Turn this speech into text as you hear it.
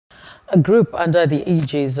A group under the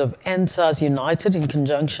aegis of EndSars United in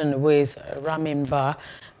conjunction with Raminba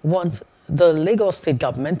want the Lagos state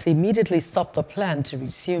government to immediately stop the plan to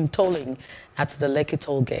resume tolling at the Lekki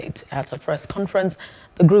toll gate. At a press conference,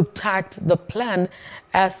 the group tagged the plan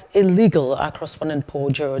as illegal. Our correspondent Paul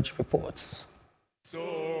George reports.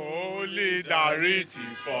 Solidarity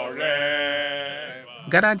forever.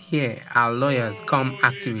 Gathered here are lawyers come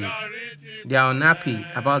activists. They are unhappy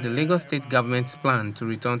about the Lagos state government's plan to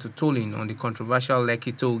return to tolling on the controversial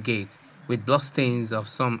Lekki toll gate with bloodstains of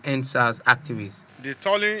some EndSars activists. The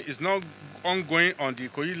tolling is not ongoing on the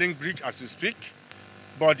Ikoyi Link Bridge as we speak,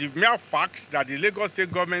 but the mere fact that the Lagos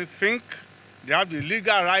state government think they have the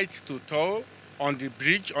legal right to toll on the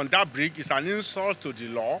bridge, on that bridge, is an insult to the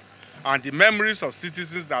law and the memories of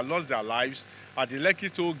citizens that lost their lives at the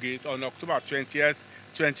Lekki toll gate on October 20th,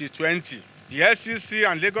 2020. The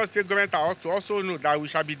SCC and Lagos state government are to also know that we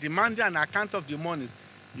shall be demanding an account of the monies,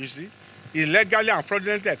 you see, illegally and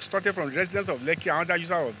fraudulently extorted from the residents of Lekki and other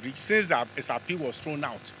users of the bridge since the SRP was thrown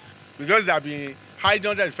out. Because they have been hiding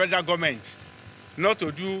under the federal government not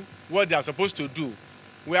to do what they are supposed to do.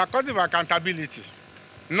 We are calling for accountability,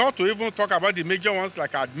 not to even talk about the major ones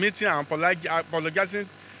like admitting and apologizing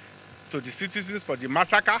to the citizens for the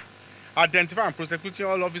massacre, identifying and prosecuting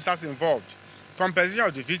all officers involved, compensation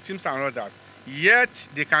of the victims and others. Yet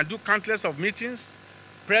they can do countless of meetings,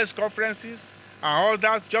 press conferences, and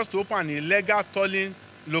others just to open an illegal tolling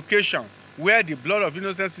location where the blood of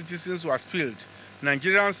innocent citizens was spilled.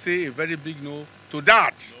 Nigerians say a very big no to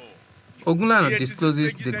that. Ogunlana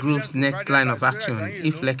discloses the group's next line of action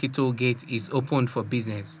if Lekki toll gate is opened for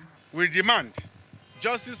business. We demand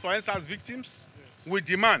justice for EndSars victims. We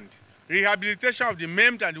demand rehabilitation of the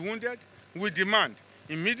maimed and the wounded. We demand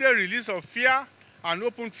immediate release of fear and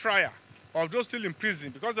open trial of those still in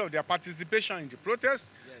prison because of their participation in the protest.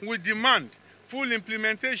 Yes. We demand full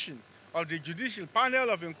implementation of the Judicial Panel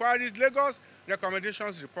of Inquiries Lagos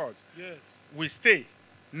Recommendations Report. Yes. We stay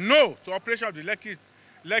no to operation of the Lekki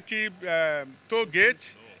toll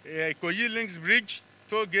gate, Ikoyi Links Bridge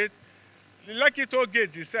toll gate. The Lekki toll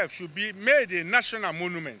gate itself should be made a national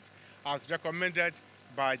monument as recommended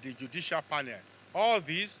by the Judicial Panel. All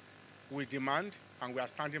these we demand and we are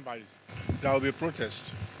standing by it. There will be protest.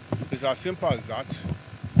 It's as simple as that.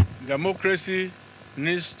 Democracy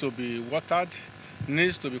needs to be watered,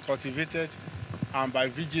 needs to be cultivated, and by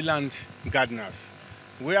vigilant gardeners.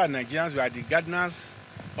 We are Nigerians, we are the gardeners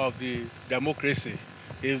of the democracy.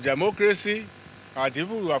 If democracy are the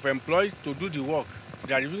people who have employed to do the work,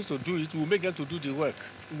 they are refusing to do it, we will make them to do the work.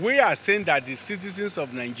 We are saying that the citizens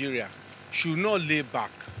of Nigeria should not lay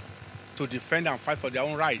back to defend and fight for their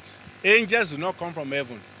own rights. Angels will not come from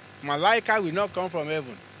heaven. Malaika will not come from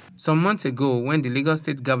heaven. Some months ago, when the Lagos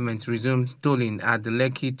state government resumed tolling at the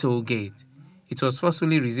Lekki toll gate, it was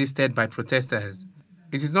forcefully resisted by protesters.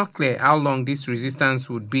 It is not clear how long this resistance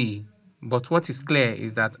would be, but what is clear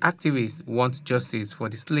is that activists want justice for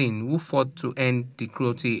the slain who fought to end the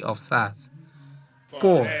cruelty of SARS.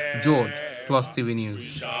 Paul George, Plus TV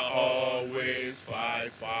News.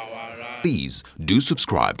 Please do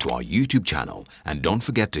subscribe to our YouTube channel and don't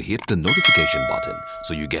forget to hit the notification button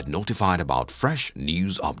so you get notified about fresh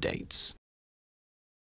news updates.